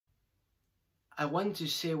I want to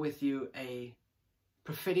share with you a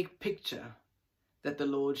prophetic picture that the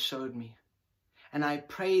Lord showed me. And I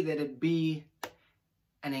pray that it be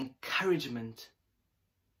an encouragement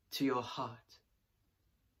to your heart.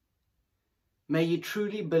 May you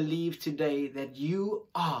truly believe today that you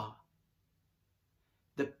are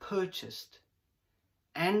the purchased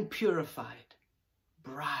and purified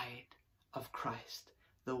bride of Christ,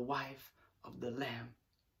 the wife of the Lamb.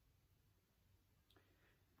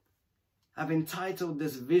 I've entitled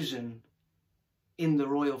this vision, In the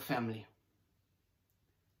Royal Family.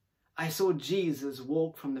 I saw Jesus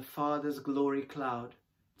walk from the Father's glory cloud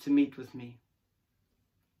to meet with me.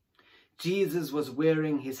 Jesus was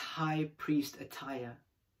wearing his high priest attire.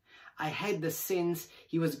 I had the sense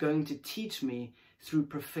he was going to teach me through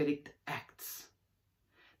prophetic acts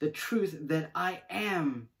the truth that I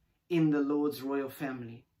am in the Lord's royal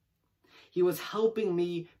family. He was helping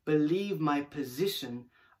me believe my position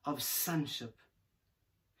of sonship.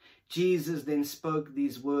 Jesus then spoke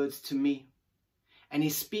these words to me, and he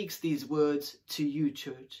speaks these words to you,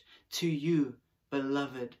 church, to you,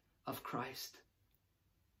 beloved of Christ.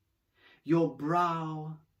 Your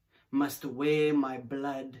brow must wear my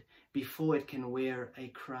blood before it can wear a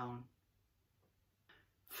crown.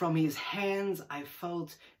 From his hands I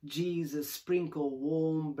felt Jesus sprinkle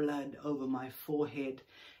warm blood over my forehead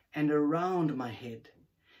and around my head.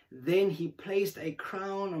 Then he placed a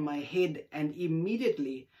crown on my head, and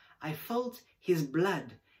immediately I felt his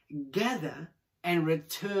blood gather and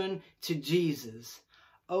return to Jesus.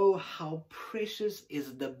 Oh, how precious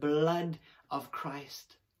is the blood of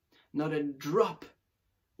Christ. Not a drop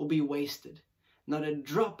will be wasted. Not a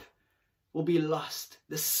drop will be lost.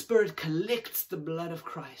 The Spirit collects the blood of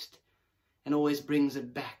Christ and always brings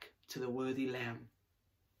it back to the worthy Lamb.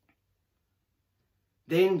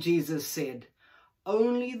 Then Jesus said,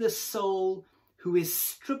 only the soul who is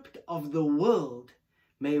stripped of the world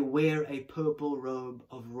may wear a purple robe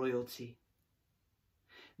of royalty.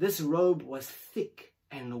 This robe was thick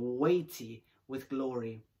and weighty with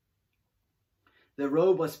glory. The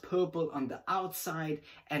robe was purple on the outside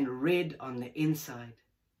and red on the inside.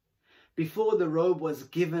 Before the robe was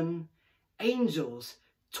given, angels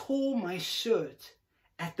tore my shirt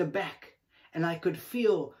at the back, and I could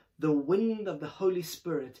feel the wind of the Holy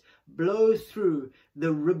Spirit blow through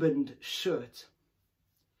the ribboned shirt.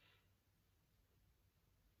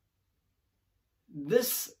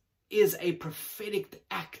 This is a prophetic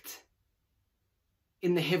act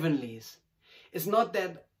in the heavenlies. It's not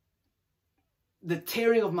that the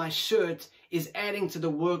tearing of my shirt is adding to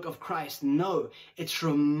the work of Christ. No, it's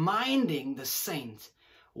reminding the saint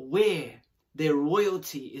where their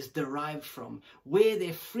royalty is derived from, where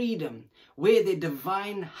their freedom, where their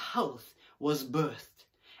divine health was birthed.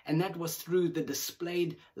 And that was through the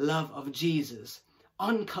displayed love of Jesus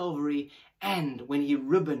on Calvary, and when he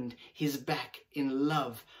ribboned his back in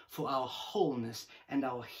love for our wholeness and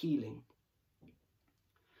our healing.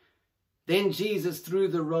 Then Jesus threw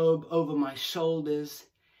the robe over my shoulders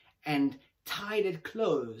and tied it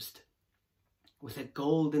closed with a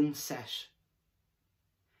golden sash.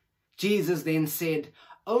 Jesus then said,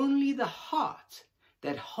 only the heart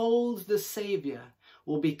that holds the Savior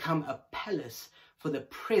will become a palace for the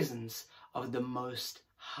presence of the Most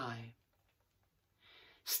High.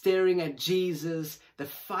 Staring at Jesus, the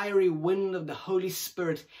fiery wind of the Holy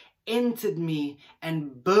Spirit entered me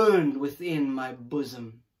and burned within my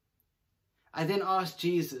bosom. I then asked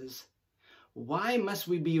Jesus, why must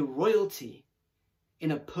we be royalty in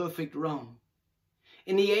a perfect realm?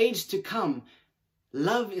 In the age to come,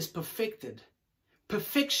 love is perfected.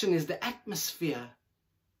 Perfection is the atmosphere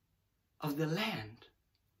of the land,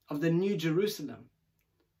 of the New Jerusalem.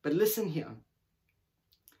 But listen here.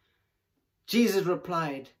 Jesus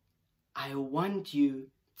replied, I want you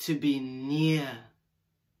to be near.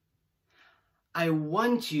 I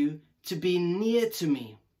want you to be near to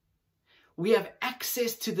me. We have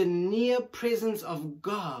access to the near presence of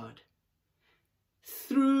God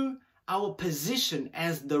through our position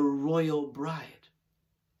as the royal bride.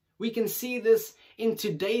 We can see this in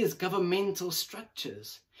today's governmental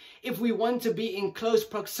structures. If we want to be in close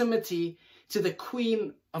proximity to the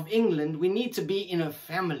Queen of England, we need to be in a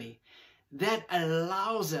family. That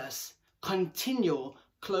allows us continual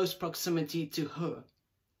close proximity to her.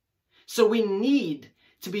 So we need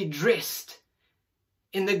to be dressed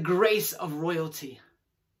in the grace of royalty.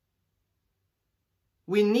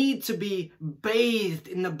 We need to be bathed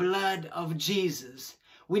in the blood of Jesus.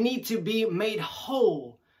 We need to be made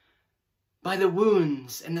whole by the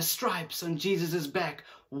wounds and the stripes on Jesus' back.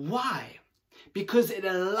 Why? Because it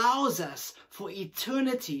allows us for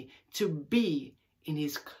eternity to be in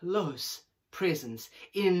his close presence,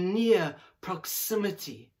 in near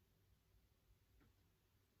proximity.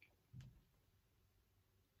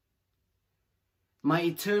 My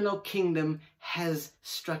eternal kingdom has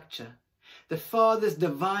structure. The Father's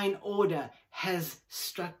divine order has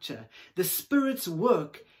structure. The Spirit's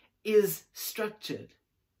work is structured.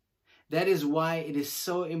 That is why it is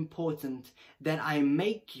so important that I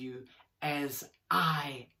make you as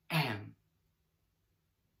I am.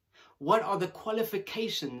 What are the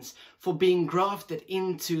qualifications for being grafted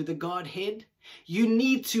into the Godhead? You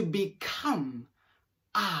need to become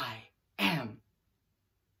I am.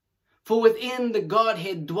 For within the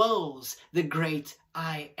Godhead dwells the great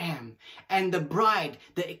I am. And the bride,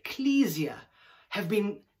 the ecclesia, have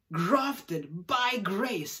been grafted by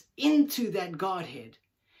grace into that Godhead.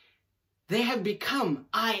 They have become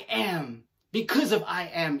I am because of I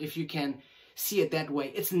am, if you can see it that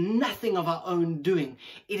way. It's nothing of our own doing.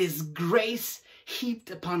 It is grace heaped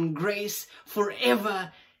upon grace.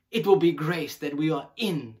 Forever it will be grace that we are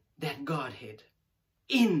in that Godhead,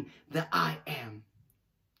 in the I am.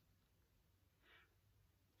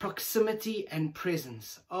 Proximity and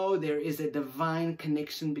presence. Oh, there is a divine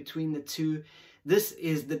connection between the two. This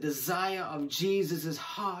is the desire of Jesus'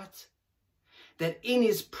 heart, that in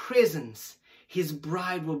his presence, his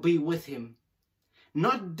bride will be with him.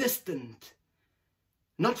 Not distant,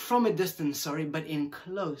 not from a distance, but in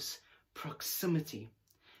close proximity.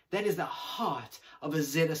 That is the heart of a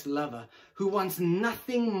zealous lover who wants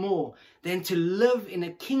nothing more than to live in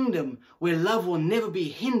a kingdom where love will never be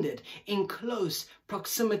hindered, in close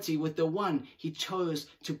proximity with the one he chose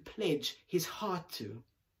to pledge his heart to.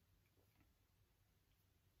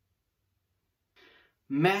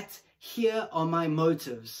 Matt, here are my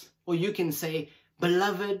motives. Or you can say,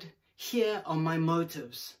 beloved, here are my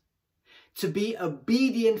motives. To be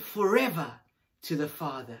obedient forever to the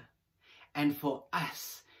Father, and for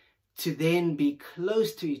us to then be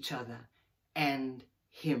close to each other and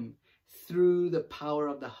him through the power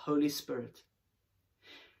of the Holy Spirit.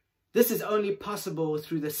 This is only possible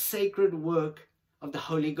through the sacred work of the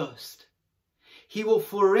Holy Ghost. He will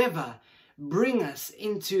forever bring us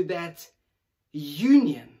into that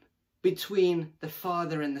union between the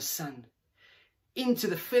Father and the Son, into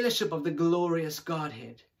the fellowship of the glorious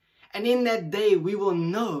Godhead. And in that day we will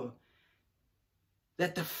know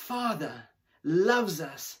that the Father loves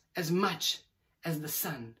us as much as the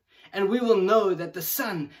Son. And we will know that the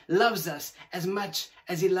Son loves us as much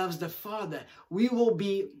as he loves the Father. We will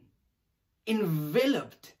be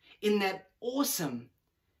enveloped in that awesome,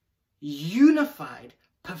 unified,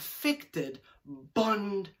 perfected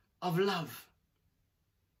bond of love,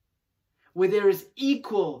 where there is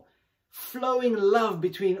equal, flowing love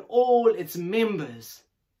between all its members,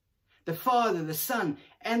 the Father, the Son,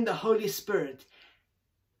 and the Holy Spirit,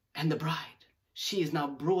 and the bride. She is now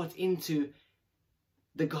brought into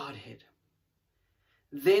the Godhead.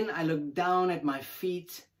 Then I looked down at my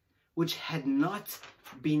feet, which had not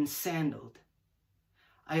been sandaled.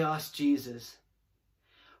 I asked Jesus,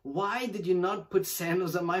 why did you not put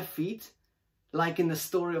sandals on my feet, like in the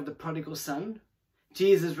story of the prodigal son?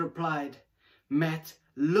 Jesus replied, Matt,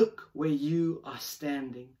 look where you are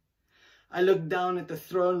standing. I looked down at the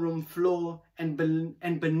throne room floor, and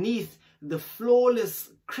beneath the flawless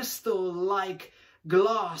crystal-like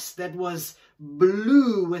glass that was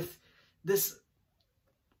blue with this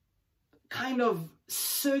kind of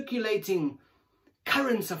circulating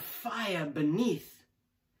currents of fire beneath.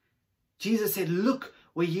 Jesus said, look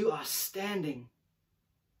where you are standing.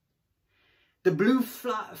 The blue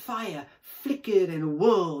fire flickered and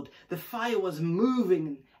whirled. The fire was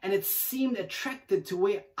moving, and it seemed attracted to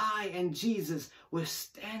where I and Jesus were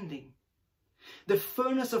standing. The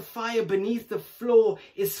furnace of fire beneath the floor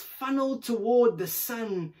is funneled toward the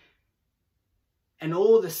Son and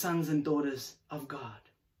all the sons and daughters of God.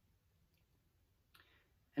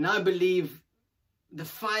 And I believe the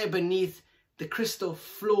fire beneath the crystal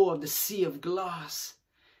floor of the sea of glass,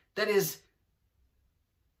 that is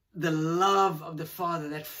the love of the Father,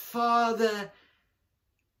 that Father-like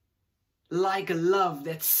love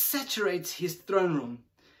that saturates his throne room.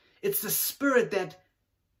 It's the Spirit that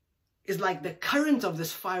is like the current of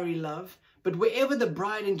this fiery love, but wherever the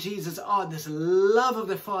bride and Jesus are, this love of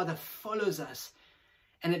the Father follows us,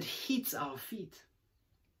 and it heats our feet.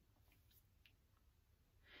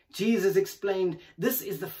 Jesus explained, this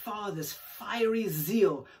is the Father's fiery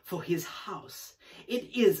zeal for his house. It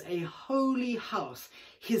is a holy house,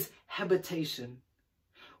 his habitation.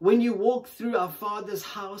 When you walk through our Father's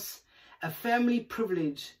house, a family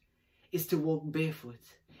privilege is to walk barefoot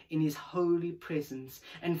in his holy presence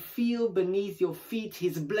and feel beneath your feet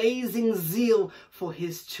his blazing zeal for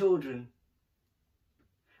his children.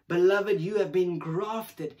 Beloved, you have been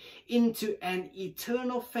grafted into an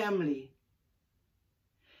eternal family.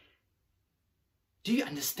 Do you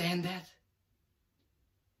understand that?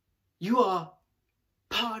 You are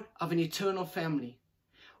part of an eternal family.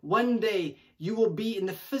 One day you will be in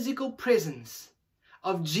the physical presence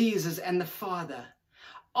of Jesus and the Father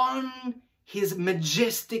on his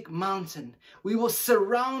majestic mountain. We will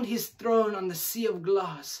surround his throne on the sea of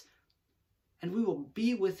glass, and we will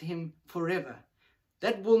be with him forever.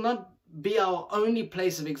 That will not be our only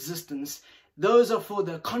place of existence. Those are for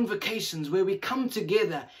the convocations where we come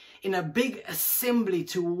together in a big assembly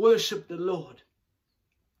to worship the Lord.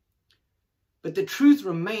 But the truth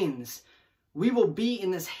remains, we will be in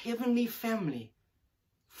this heavenly family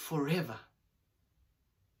forever.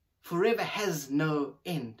 Forever has no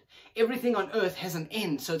end. Everything on earth has an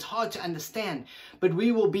end, so it's hard to understand. But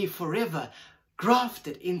we will be forever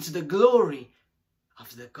grafted into the glory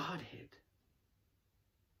of the Godhead.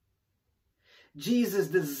 Jesus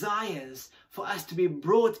desires for us to be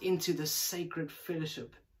brought into the sacred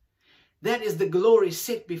fellowship. That is the glory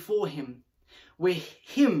set before him, where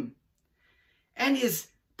him and his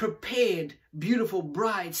prepared, beautiful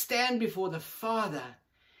bride stand before the Father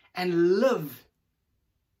and live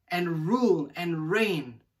and rule and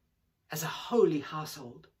reign as a holy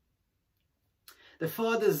household. The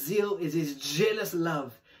Father's zeal is his jealous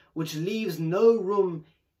love, which leaves no room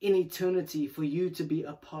in eternity for you to be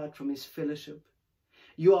apart from his fellowship.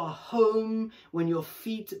 You are home when your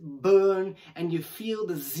feet burn and you feel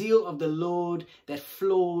the zeal of the Lord that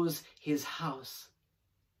floors his house.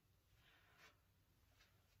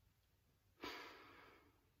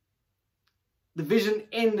 The vision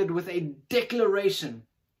ended with a declaration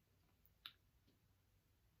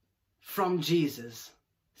from Jesus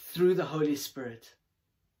through the Holy Spirit.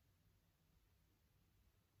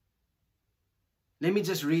 Let me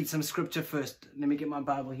just read some scripture first. Let me get my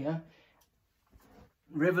Bible here.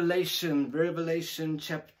 Revelation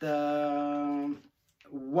chapter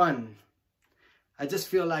 1. I just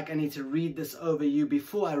feel like I need to read this over you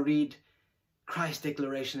before I read Christ's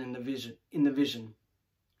declaration in the vision.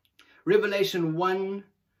 Revelation 1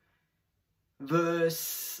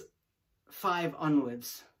 verse 5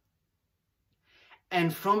 onwards.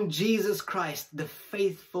 And from Jesus Christ, the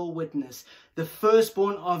faithful witness, the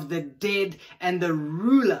firstborn of the dead and the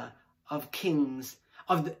ruler of kings,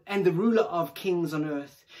 and the ruler of kings on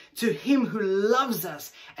earth, to him who loves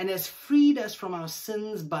us and has freed us from our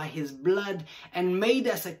sins by his blood and made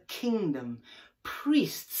us a kingdom,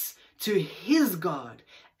 priests to his God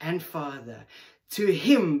and Father. To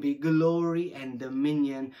him be glory and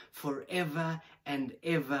dominion forever and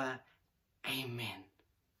ever. Amen.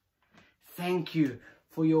 Thank you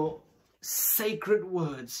for your sacred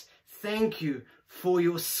words. Thank you for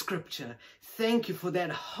your scripture. Thank you for that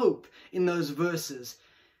hope in those verses.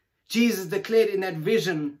 Jesus declared in that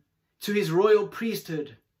vision to his royal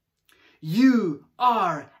priesthood, you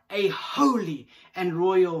are a holy and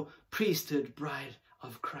royal priesthood, bride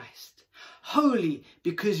of Christ. Holy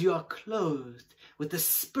because you are clothed with the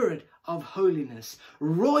spirit of holiness.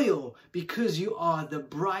 Royal because you are the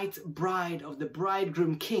bright bride of the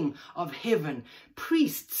bridegroom king of heaven.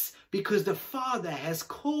 Priests because the Father has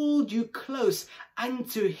called you close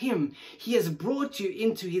unto him. He has brought you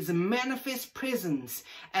into his manifest presence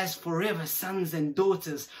as forever sons and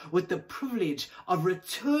daughters, with the privilege of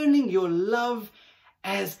returning your love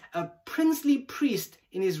as a princely priest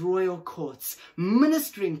in his royal courts,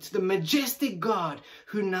 ministering to the majestic God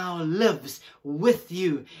who now lives with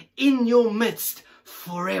you in your midst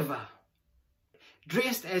forever.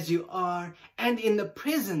 Dressed as you are and in the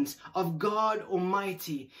presence of God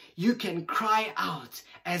Almighty, you can cry out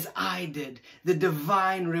as I did, the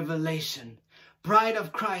divine revelation. Bride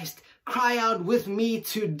of Christ, cry out with me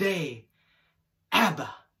today,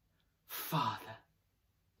 Abba, Father.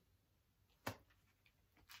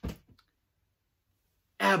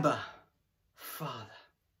 Abba, Father.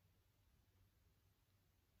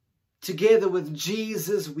 Together with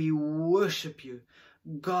Jesus, we worship you,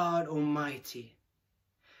 God Almighty,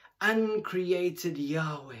 uncreated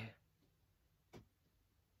Yahweh.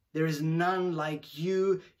 There is none like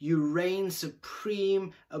you. You reign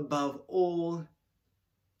supreme above all.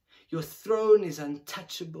 Your throne is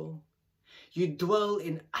untouchable. You dwell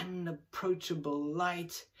in unapproachable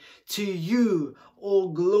light. To you all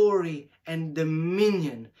glory and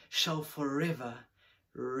dominion shall forever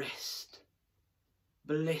rest.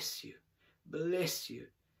 Bless you,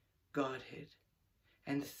 Godhead.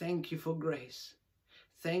 And thank you for grace.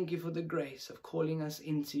 Thank you for the grace of calling us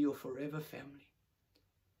into your forever family.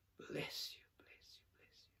 Bless you.